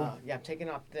some. I'm taking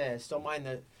off this. Don't mind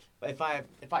the.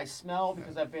 If I smell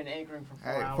because I've been anchoring for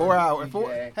 4 hours.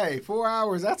 4 hours. 4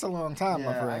 hours. That's a long time,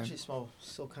 my friend. I actually smell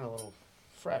still kind of a little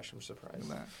fresh. I'm surprised.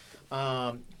 But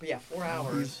 4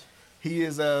 hours. He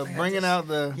is bringing out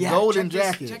the golden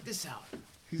jacket. Check this out.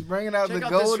 He's bringing out Check the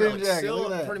out this golden relic. jacket. Still Look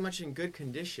at that. pretty much in good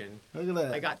condition. Look at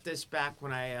that. I got this back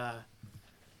when I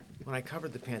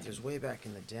covered the Panthers way back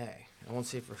in the day. I won't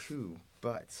say for who,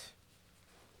 but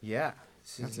yeah,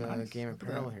 this is nice. Game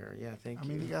Apparel here. Yeah, thank you. I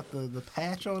mean, you got the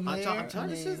patch on there. I'm telling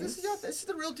you, this is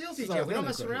the real deal, DJ. We don't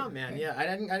mess around, man. Yeah, I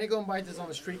didn't go and buy this on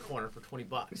the street corner for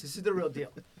 $20. This is the real deal.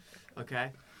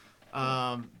 Okay.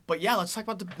 But yeah, let's talk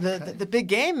about the big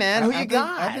game, man. Who you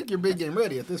got? I think you're big game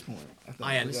ready at this point.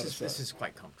 I am. This is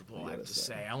quite comfortable. I have to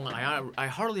say. I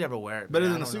hardly ever wear it. Better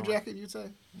than a suit jacket, you'd say?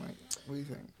 Mike, what do you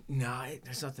think? No,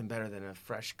 there's nothing better than a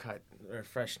fresh cut or a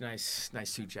fresh, nice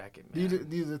suit jacket, man. Do you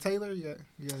use a tailor? You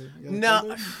got no,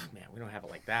 tailor? man, we don't have it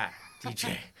like that,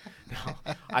 DJ. No,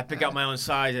 I pick out my own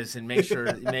sizes and make sure,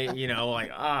 I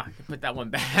can put that one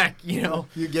back. You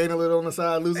gain a little on the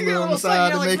side, lose a little on the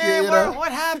side to like, make man, it.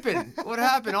 What happened? What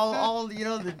happened? All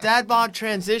the dad bod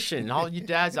transition. All you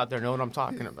dads out there know what I'm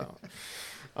talking about.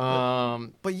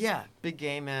 But yeah, big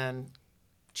game, man.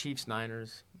 Chiefs,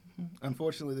 Niners.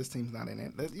 Unfortunately, this team's not in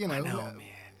it. I know, man.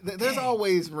 There's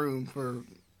always room for.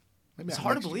 Maybe it's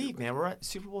hard to believe, man. We're at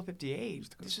Super Bowl 58.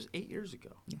 This was 8 years ago.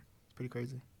 Yeah, it's pretty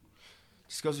crazy.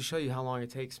 Just goes to show you how long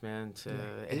it takes, man.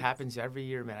 It happens every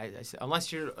year, man.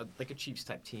 Unless you're like a Chiefs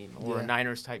type team or a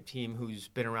Niners type team who's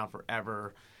been around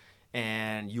forever,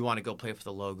 and you want to go play for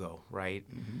the logo, right?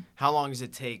 Mm-hmm. How long does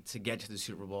it take to get to the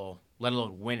Super Bowl, let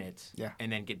alone win it,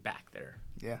 and then get back there?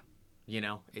 Yeah,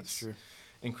 it's true.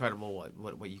 Incredible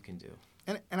what you can do.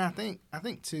 And I think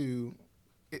too,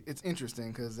 it's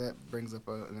interesting because that brings up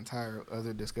an entire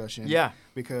other discussion. Yeah.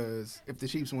 Because if the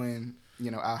Chiefs win,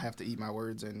 I'll have to eat my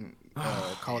words and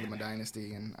call them a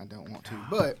dynasty, and I don't want to.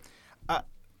 But,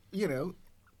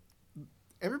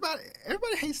 everybody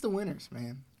hates the winners,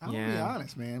 man. I'm gonna be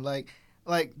honest, man. Like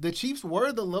the Chiefs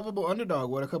were the lovable underdog.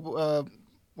 What, a couple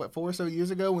 4 or so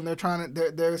years ago when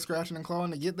they're scratching and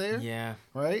clawing to get there. Yeah.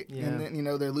 Right? Yeah. And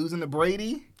then, they're losing to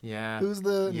Brady. Yeah. Who's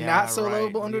the not so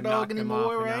lovable underdog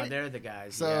anymore, right? Now they're the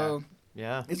guys. So,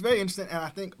 it's very interesting. And I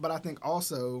think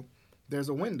also there's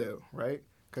a window, right?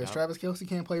 Because Travis Kelce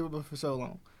can't play for so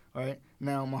long. Right?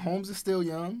 Now, Mahomes is still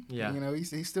young. Yeah.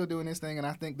 He's still doing his thing, and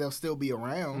I think they'll still be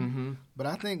around. Mm-hmm. But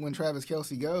I think when Travis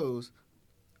Kelce goes,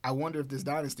 I wonder if this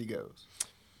dynasty goes.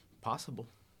 Possible.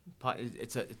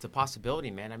 It's a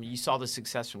possibility, man. I mean, you saw the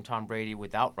success from Tom Brady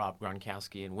without Rob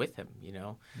Gronkowski and with him,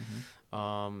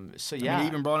 Mm-hmm. He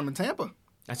even brought him in Tampa.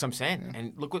 That's what I'm saying. Yeah.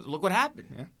 And look what happened.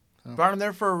 Yeah. So. Brought him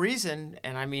there for a reason,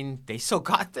 and I mean, they still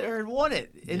got there and won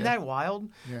it. Isn't that wild?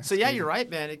 Yeah, so you're right,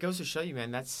 man. It goes to show you, man.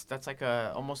 That's like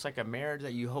almost like a marriage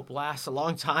that you hope lasts a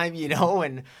long time,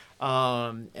 and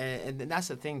that's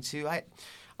the thing too.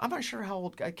 I'm not sure how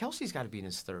old Kelsey's got to be in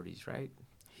his 30s, right?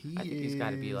 I think he's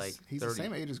got to be like 30. He's the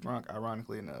same age as Gronk,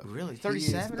 ironically enough. Really?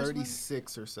 37 or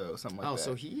 36 or so, something like that. Oh,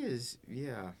 so he is,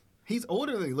 He's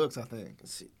older than he looks, I think.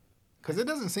 Because it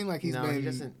doesn't seem like he's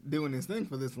been doing this thing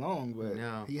for this long, but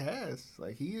he has.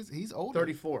 Like, he's older.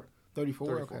 34.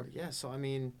 34, okay. Yeah, so, I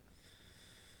mean,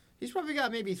 he's probably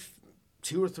got maybe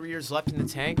 2 or 3 years left in the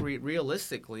tank,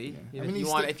 realistically. Yeah.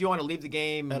 If you want to leave the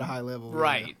game. At a high level.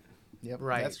 Right. Yeah. Yep,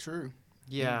 right. That's true.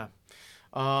 Yeah.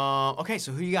 Okay,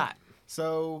 so who you got?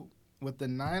 So, with the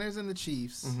Niners and the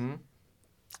Chiefs,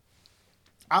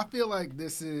 I feel like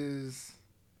this is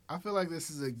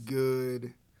a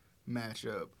good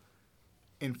matchup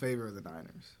in favor of the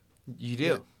Niners. You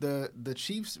do. The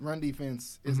Chiefs' run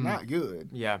defense is not good.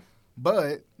 Yeah.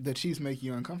 But the Chiefs make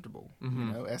you uncomfortable.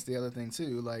 Mm-hmm. That's the other thing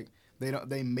too. Like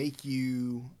they make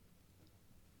you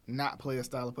not play a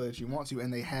style of play that you want to,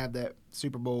 and they have that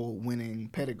Super Bowl winning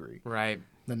pedigree. Right.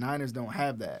 The Niners don't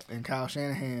have that, and Kyle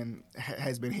Shanahan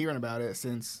has been hearing about it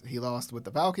since he lost with the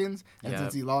Falcons and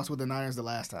since he lost with the Niners the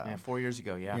last time. Yeah, 4 years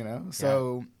ago. Yeah.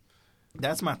 So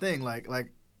that's my thing. Like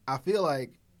I feel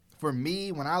like for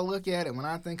me, when I look at it, when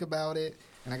I think about it,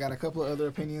 and I got a couple of other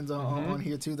opinions on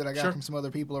here too that I got from some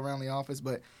other people around the office,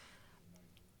 but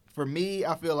for me,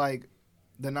 I feel like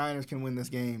the Niners can win this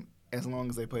game as long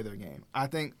as they play their game. I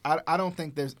don't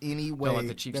think there's any way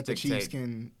that the Chiefs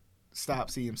can stop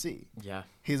CMC. Yeah.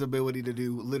 His ability to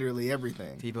do literally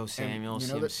everything. Deebo Samuel,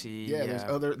 CMC.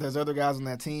 There's other guys on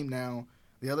that team now.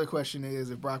 The other question is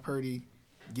if Brock Purdy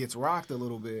gets rocked a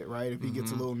little bit, right? If he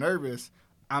gets a little nervous,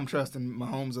 I'm trusting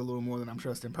Mahomes a little more than I'm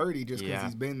trusting Purdy just because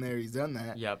he's been there, he's done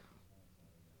that. Yep.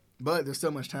 But there's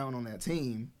so much talent on that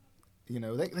team.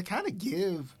 They kind of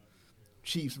give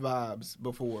Chiefs vibes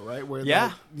before, right? Where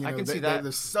I can see that.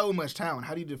 There's so much talent.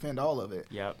 How do you defend all of it?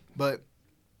 Yep. But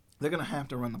they're going to have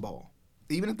to run the ball.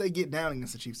 Even if they get down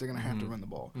against the Chiefs, they're going to have to run the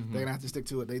ball. Mm-hmm. They're going to have to stick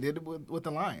to it. They did it with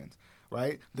the Lions,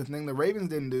 right? The thing the Ravens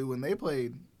didn't do when they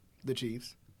played the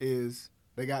Chiefs is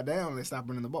they got down and they stopped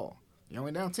running the ball. You're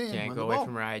only down 10. Can't go away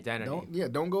from your identity.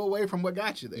 Don't go away from what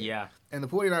got you there. Yeah. And the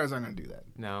 49ers aren't going to do that.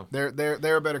 No.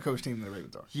 They're a better coach team than the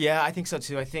Ravens are. Yeah, I think so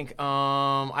too. I think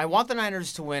I want the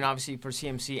Niners to win, obviously, for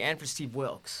CMC and for Steve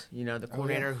Wilkes, the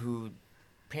coordinator who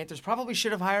Panthers probably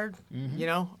should have hired,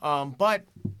 but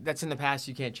that's in the past.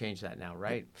 You can't change that now,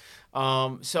 right?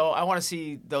 So I want to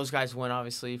see those guys win,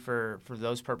 obviously, for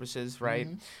those purposes, right?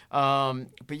 But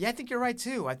yeah, I think you're right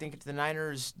too. I think if the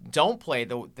Niners don't play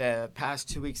the past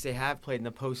 2 weeks they have played in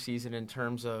the postseason in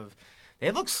terms of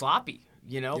they look sloppy,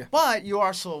 but you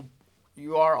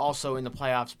are also in the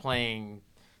playoffs playing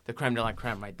the creme de la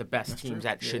creme, right? The best teams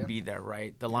that should be there,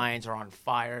 right? The Lions are on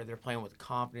fire. They're playing with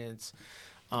confidence.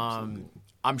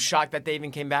 I'm shocked that they even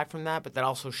came back from that, but that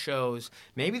also shows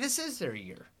maybe this is their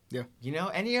year. Yeah.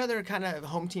 Any other kind of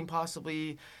home team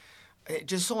possibly, it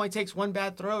just only takes one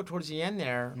bad throw towards the end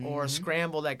there or a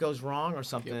scramble that goes wrong or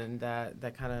something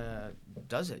that kind of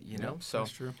does it, So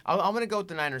that's true. I'm going to go with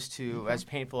the Niners too, as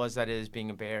painful as that is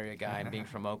being a Bay Area guy and being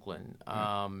from Oakland.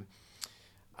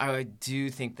 I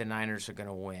do think the Niners are going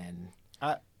to win.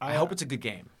 I hope it's a good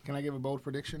game. Can I give a bold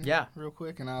prediction? Yeah. Real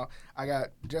quick, and I got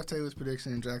Jeff Taylor's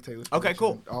prediction and Jack Taylor's prediction. Okay,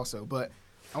 cool. Also, but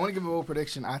I want to give a bold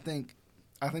prediction. I think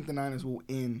the Niners will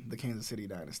end the Kansas City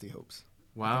dynasty hopes.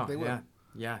 Wow. They will.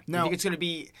 Yeah. Now, you think it's going to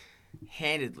be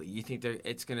handedly? You think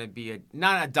it's going to be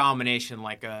not a domination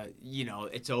like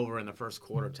it's over in the first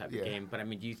quarter type of game, but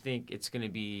do you think it's going to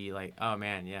be like, oh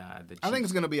man, yeah, the Chiefs. I think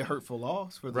it's going to be a hurtful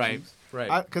loss for the Chiefs.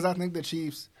 Right. Because I think the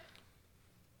Chiefs,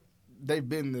 they've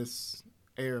been this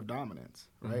air of dominance,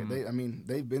 right?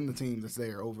 They've been the team that's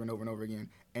there over and over and over again.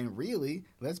 And really,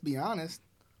 let's be honest,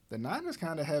 the Niners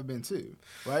kind of have been too,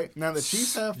 right? Now the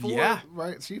Chiefs have 4,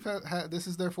 right? Chiefs had this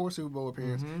is their 4th Super Bowl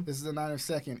appearance. This is the Niners'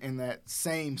 2nd in that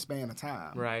same span of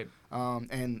time, right?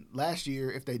 And last year,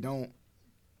 if they don't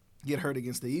get hurt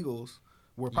against the Eagles,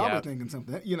 we're probably thinking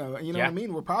something. What I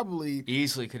mean? We're probably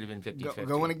easily could have been 50-50.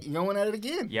 Going at it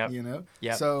again.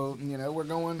 Yep. So we're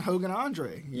going Hogan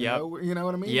Andre. You know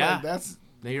what I mean? Yeah. Like that's.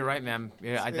 No, you're right, man.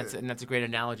 Yeah, that's a great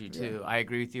analogy too. I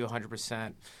agree with you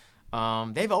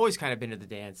 100%. They've always kind of been to the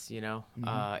dance,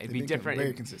 It'd be different.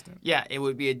 Very consistent. Yeah, it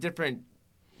would be a different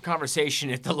conversation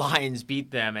if the Lions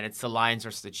beat them and it's the Lions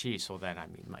versus the Chiefs. Well, then,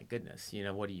 my goodness,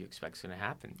 what do you expect is going to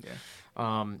happen?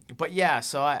 Yeah. But yeah,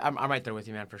 so I'm right there with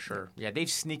you, man, for sure. Yeah, they've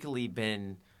sneakily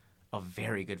been a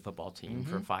very good football team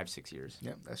for 5-6 years.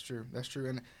 Yeah, that's true. That's true.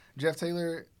 And Jeff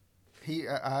Taylor,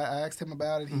 I asked him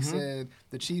about it. He said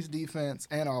the Chiefs' defense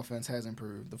and offense has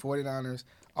improved. The 49ers'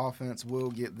 offense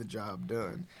will get the job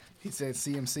done. He said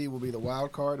CMC will be the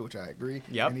wild card, which I agree.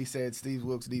 Yep. And he said Steve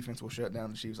Wilkes' defense will shut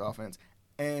down the Chiefs' offense.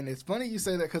 And it's funny you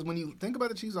say that because when you think about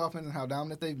the Chiefs' offense and how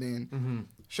dominant they've been,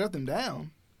 shut them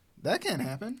down, that can't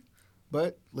happen.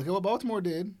 But look at what Baltimore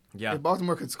did. Yeah. If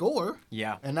Baltimore could score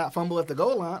and not fumble at the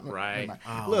goal line. Right.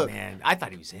 Look, man. I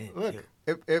thought he was in. Look,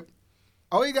 if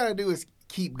all you got to do is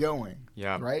keep going.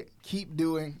 Yeah. Right? Keep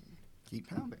pounding.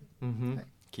 Hey,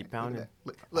 keep pounding.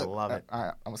 Look, I love it. All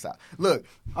right, I'm going to stop. Look,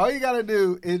 all you got to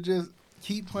do is just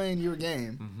keep playing your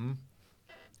game.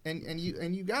 And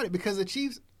you got it because the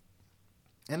Chiefs,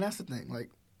 and that's the thing, like,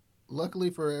 luckily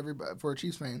for everybody, for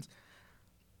Chiefs fans,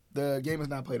 the game is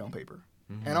not played on paper.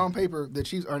 And on paper, the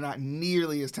Chiefs are not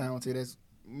nearly as talented as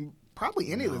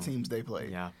probably any of the teams they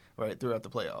play right throughout the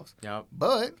playoffs. Yep.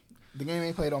 But the game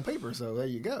ain't played on paper, so there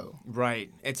you go.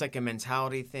 Right. It's like a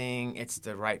mentality thing. It's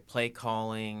the right play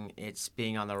calling. It's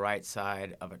being on the right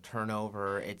side of a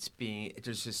turnover.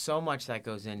 There's just so much that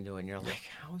goes into it, and you're like,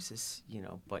 how is this,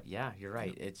 But yeah, you're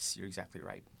right. You're exactly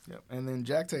right. Yep. And then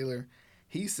Jack Taylor,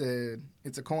 he said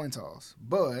it's a coin toss,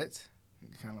 but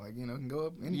kind of like, can go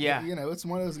up. It's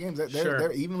one of those games that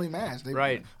they're evenly matched.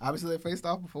 Right. Obviously, they faced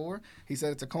off before. He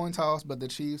said it's a coin toss, but the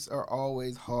Chiefs are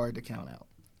always hard to count out.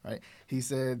 Right. He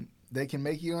said they can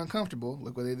make you uncomfortable.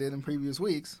 Look what they did in previous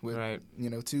weeks with,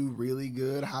 2 really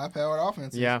good, high-powered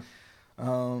offenses. Yeah.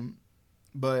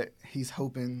 But he's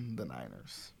hoping the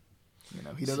Niners.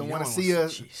 He doesn't want to see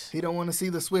us. He don't want to see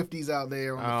the Swifties out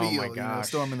there on the field. My gosh.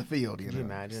 Storming the field. Can you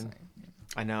imagine?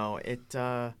 I know it.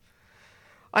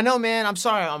 I know, man. I'm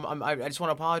sorry. I just want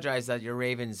to apologize that your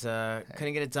Ravens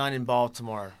couldn't get it done in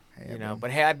Baltimore.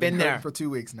 But hey, I've been there for 2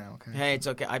 weeks now. Okay. Hey, it's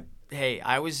okay.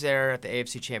 I was there at the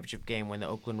AFC Championship game when the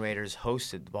Oakland Raiders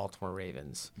hosted the Baltimore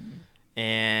Ravens,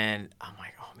 and I'm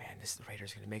like, oh man, the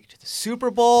Raiders are going to make it to the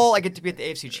Super Bowl. I get to be at the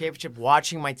AFC Championship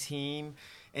watching my team,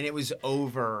 and it was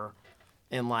over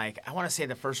in I want to say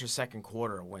the first or second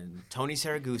quarter when Tony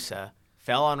Siragusa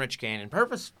fell on Rich Gannon.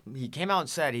 He came out and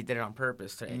said he did it on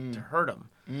purpose to hurt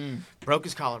him. Broke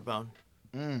his collarbone.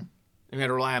 And we had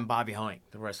to rely on Bobby Hoeing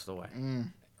the rest of the way.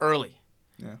 Early.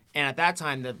 Yeah. And at that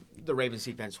time, the Ravens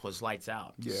defense was lights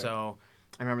out. Yeah. So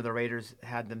I remember the Raiders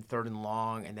had them 3rd and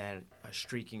long, and then a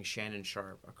streaking Shannon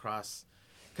Sharp across,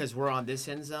 because we're on this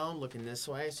end zone looking this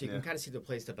way, so you can kind of see the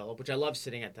plays develop, which I love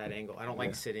sitting at that angle. I don't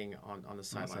like sitting on the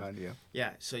sideline.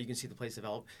 Yeah, so you can see the plays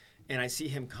develop. And I see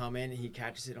him come in, and he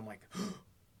catches it. I'm like,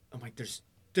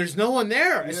 there's no one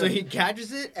there. Yeah. So he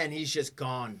catches it, and he's just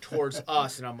gone towards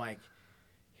us. And I'm like,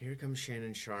 here comes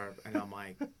Shannon Sharp. And I'm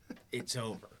like, it's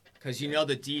over. Because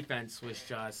the defense was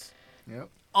just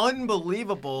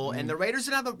unbelievable. And the Raiders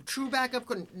didn't have a true backup.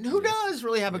 Who does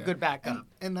really have a good backup?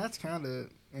 And that's kind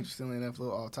of, interestingly enough, a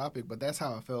little off topic, but that's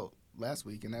how I felt last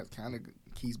week. And that kind of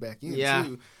keys back in,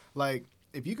 too. Like,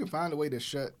 if you can find a way to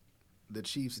shut the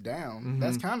Chiefs down,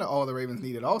 that's kind of all the Ravens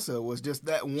needed also, was just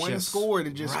that one score to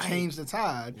just change the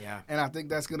tide. Yeah. And I think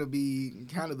that's going to be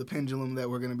kind of the pendulum that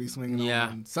we're going to be swinging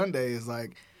on Sunday, is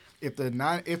like, if the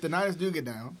Niners do get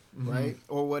down, right,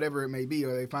 or whatever it may be,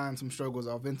 or they find some struggles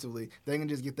offensively, they can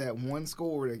just get that one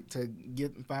score to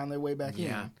find their way back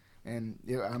in. And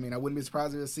I wouldn't be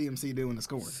surprised if it's CMC doing the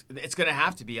scoring. It's going to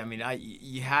have to be.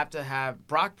 You have to have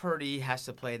Brock Purdy has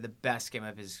to play the best game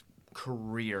of his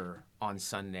career on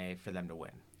Sunday for them to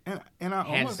win. And I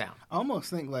hands down. I almost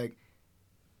think, like,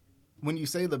 when you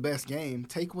say the best game,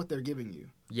 take what they're giving you.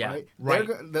 Yeah, right.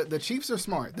 The Chiefs are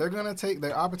smart. They're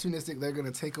opportunistic. They're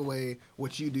going to take away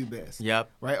what you do best. Yep.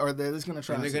 Right? Or they're just going to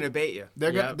try. And they're going to bait you.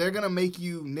 They're going to make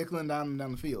you nickel and dime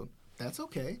down the field. That's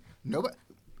okay. Nobody.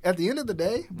 At the end of the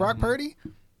day, Brock Purdy,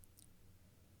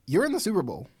 you're in the Super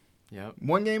Bowl. Yep.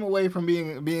 One game away from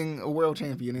being a world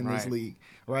champion in this league,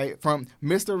 right? From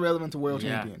Mr. Relevant to world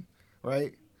champion,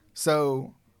 right?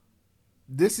 So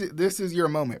this is your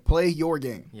moment. Play your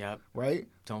game. Yep. Right?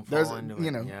 Don't fall into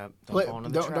it. Yep.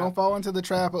 Don't fall into the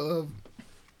trap of,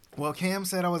 well, Cam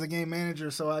said I was a game manager,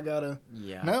 so I gotta.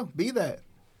 Yeah. No, be that.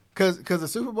 Because a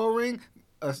Super Bowl ring,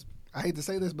 I hate to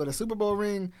say this, but a Super Bowl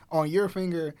ring on your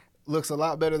finger looks a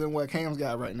lot better than what Cam's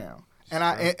got right now. And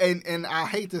I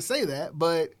hate to say that,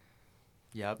 but.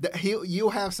 Yep.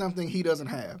 You'll have something he doesn't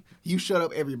have. You shut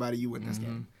up everybody you win this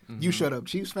game. You shut up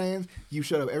Chiefs fans. You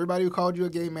shut up everybody who called you a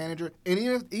game manager. And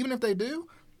even if they do,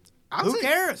 who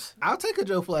cares? I'll take a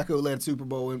Joe Flacco-led Super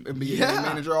Bowl and be a game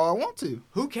manager all I want to.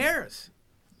 Who cares?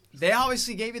 They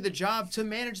obviously gave you the job to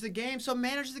manage the game, so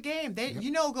manage the game.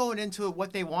 You know going into it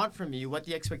what they want from you, what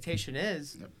the expectation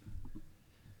is. Yep.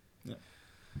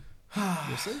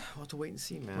 We'll see. We'll have to wait and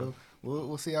see, man.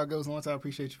 We'll see how it goes. Lawrence, I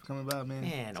appreciate you for coming by, man.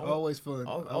 Man, it's always fun.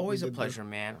 Always a pleasure,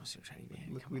 man.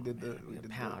 We did the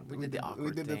awkward we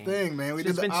did the thing. thing, man. We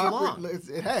did the awkward.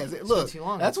 It has. Look, too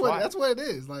long. That's what it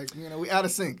is. Like, we out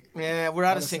of sync. Yeah, we're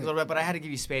out of sync a little bit, but I had to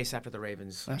give you space after the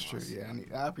Ravens. That's true. Yeah,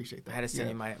 I appreciate that. I had to send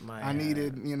you my. I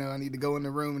needed to go in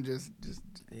the room and just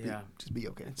be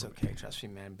okay. It's okay. Trust me,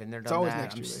 man. Been there, done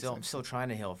that. I'm still trying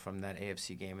to heal from that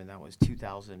AFC game, and that was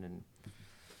 2000 and.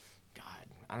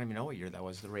 I don't even know what year that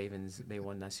was. The Ravens, they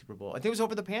won that Super Bowl. I think it was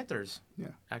over the Panthers. Yeah.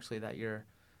 Actually, that year.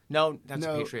 No, that's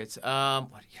the Patriots. What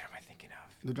year am I thinking of?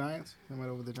 The Giants? They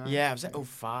went over the Giants? Yeah, was that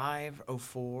 05,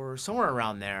 04, somewhere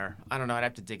around there. I don't know. I'd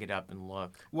have to dig it up and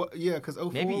look. Well, yeah, because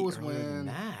 04 maybe was earlier when. Than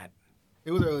that.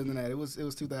 It was earlier than that. It was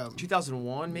 2000.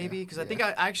 2001, maybe? Because I think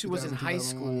I actually was in high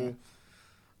school.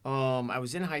 Yeah. I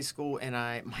was in high school, and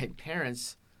my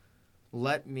parents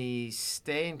let me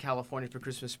stay in California for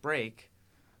Christmas break.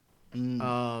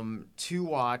 To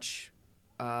watch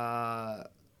it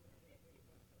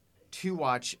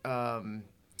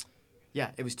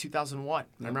was 2001. I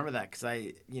remember that because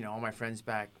all my friends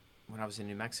back when I was in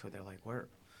New Mexico, they're like,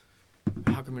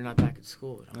 how come you're not back at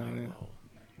school? And I'm like, well,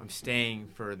 I'm staying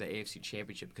for the AFC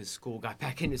Championship because school got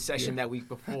back into session that week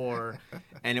before.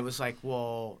 And it was like,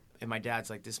 well, and my dad's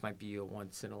like, this might be a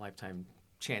once in a lifetime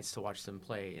chance to watch them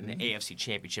play in the AFC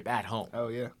Championship at home. Oh,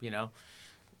 yeah. And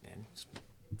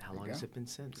how long has it been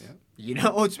since? Yeah.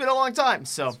 It's been a long time.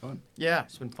 So, it's fun. Yeah,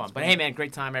 it's been fun. But hey, man,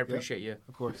 great time. I appreciate you.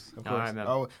 Of course. All right, man.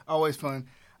 Always fun.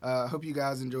 Hope you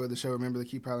guys enjoyed the show. Remember, the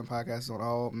Keep Prowling podcast is on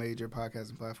all major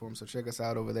podcasting platforms, so check us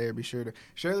out over there. Be sure to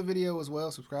share the video as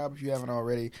well. Subscribe if you haven't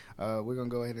already. We're going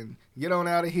to go ahead and get on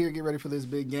out of here. Get ready for this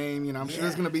big game. I'm sure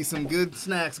there's going to be some good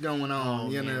snacks going on.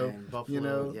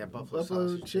 Buffalo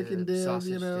chicken dip.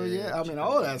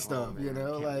 All that stuff.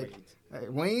 Hey,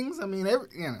 wings. I'm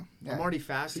already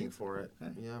fasting for it.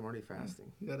 Yeah, I'm already fasting.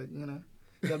 You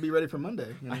gotta be ready for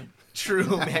Monday.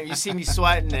 True, man. You see me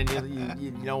sweating, and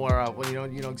you know where you know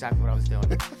exactly what I was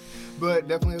doing. But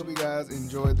definitely hope you guys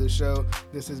enjoyed the show.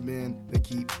 This has been the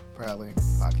Keep Prowling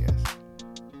podcast.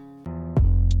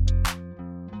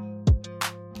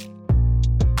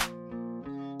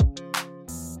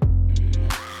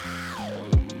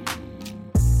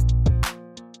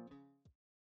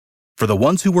 For the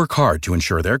ones who work hard to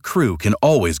ensure their crew can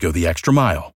always go the extra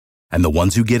mile, and the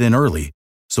ones who get in early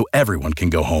so everyone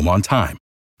can go home on time,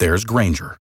 there's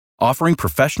Grainger, offering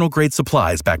professional-grade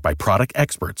supplies backed by product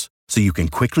experts so you can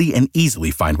quickly and easily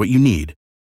find what you need.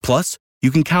 Plus, you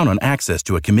can count on access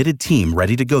to a committed team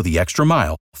ready to go the extra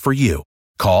mile for you.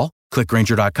 Call, click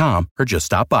Grainger.com, or just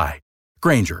stop by.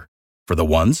 Grainger, for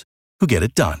the ones who get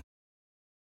it done.